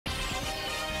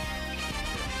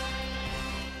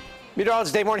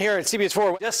Meteorologist Dave Warren here at CBS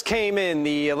 4. Just came in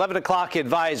the 11 o'clock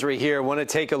advisory here. Want to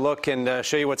take a look and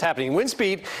show you what's happening. Wind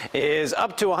speed is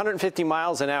up to 150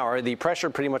 miles an hour. The pressure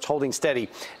pretty much holding steady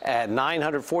at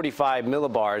 945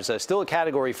 millibars. Still a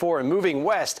Category 4 and moving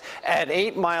west at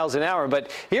 8 miles an hour.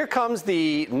 But here comes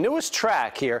the newest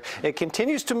track here. It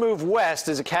continues to move west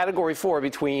as a Category 4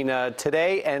 between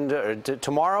today and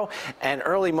tomorrow and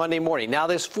early Monday morning. Now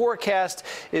this forecast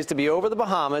is to be over the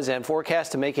Bahamas and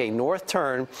forecast to make a north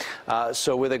turn.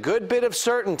 So with a good bit of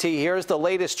certainty, here's the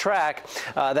latest track.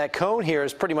 That cone here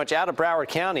is pretty much out of Broward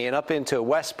County and up into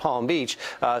West Palm Beach.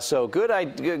 So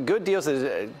good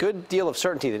deal of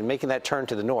certainty in making that turn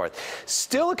to the north.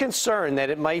 Still a concern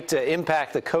that it might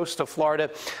impact the coast of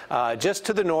Florida just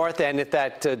to the north. And if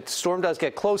that storm does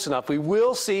get close enough, we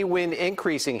will see wind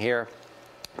increasing here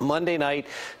Monday night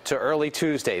to early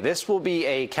Tuesday. This will be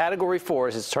a Category 4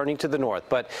 as it's turning to the north,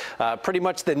 but pretty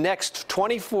much the next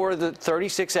 24 to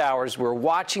 36 hours, we're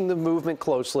watching the movement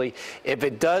closely. If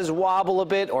it does wobble a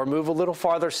bit or move a little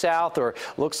farther south or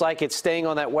looks like it's staying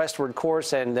on that westward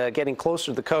course and getting closer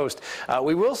to the coast,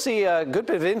 we will see a good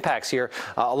bit of impacts here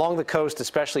along the coast,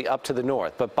 especially up to the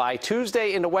north. But by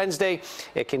Tuesday into Wednesday,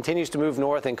 it continues to move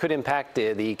north and could impact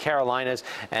the Carolinas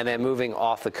and then moving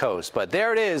off the coast. But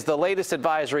there it is, the latest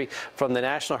advisory from the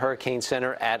National Hurricane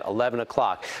Center at 11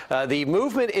 o'clock. The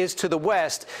movement is to the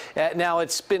west. Now,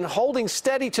 it's been holding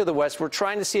steady to the west. We're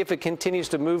trying to see if it continues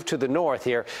to move to the north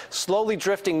here. Slowly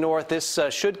drifting north. This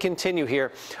should continue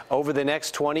here over the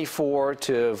next 24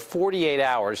 to 48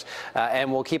 hours.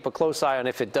 And we'll keep a close eye on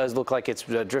if it does look like it's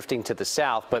drifting to the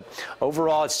south. But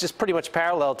overall, it's just pretty much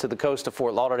parallel to the coast of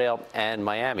Fort Lauderdale and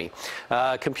Miami.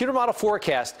 Computer model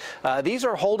forecast. These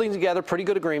are holding together pretty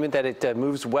good agreement that it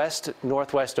moves west,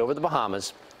 northwest over the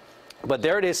Bahamas. But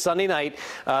there it is Sunday night.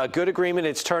 Good agreement.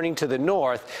 It's turning to the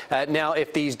north. Now,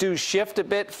 if these do shift a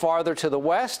bit farther to the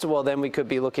west, well, then we could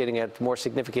be looking at more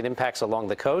significant impacts along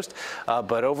the coast.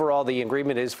 But overall, the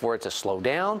agreement is for it to slow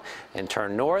down and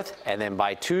turn north. And then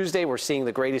by Tuesday, we're seeing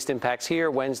the greatest impacts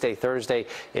here. Wednesday, Thursday,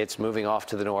 it's moving off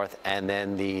to the north and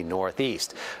then the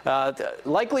northeast. The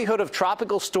likelihood of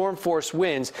tropical storm force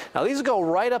winds. Now, these will go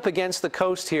right up against the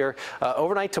coast here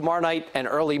overnight, tomorrow night, and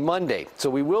early Monday.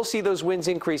 So we will see those winds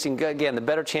increasing. Again, the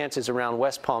better chances around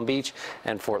West Palm Beach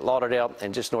and Fort Lauderdale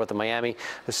and just north of Miami.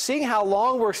 Seeing how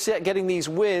long we're getting these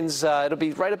winds, it'll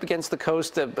be right up against the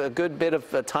coast a good bit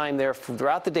of time there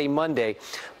throughout the day Monday.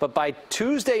 But by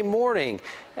Tuesday morning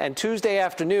and Tuesday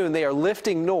afternoon, they are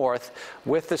lifting north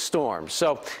with the storm.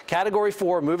 So Category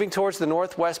 4 moving towards the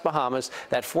northwest Bahamas.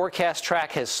 That forecast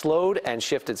track has slowed and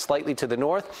shifted slightly to the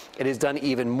north. It is done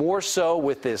even more so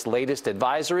with this latest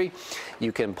advisory.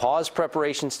 You can pause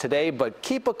preparations today, but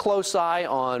keep a close eye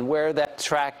on where that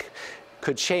track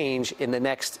could change in the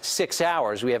next 6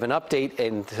 hours. We have an update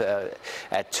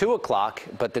at 2 o'clock,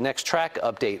 but the next track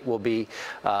update will be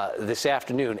this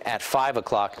afternoon at 5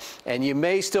 o'clock. And you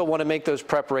may still want to make those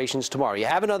preparations tomorrow. You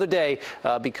have another day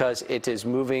because it is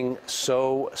moving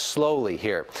so slowly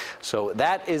here. So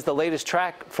that is the latest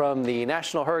track from the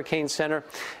National Hurricane Center,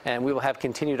 and we will have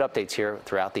continued updates here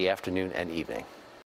throughout the afternoon and evening.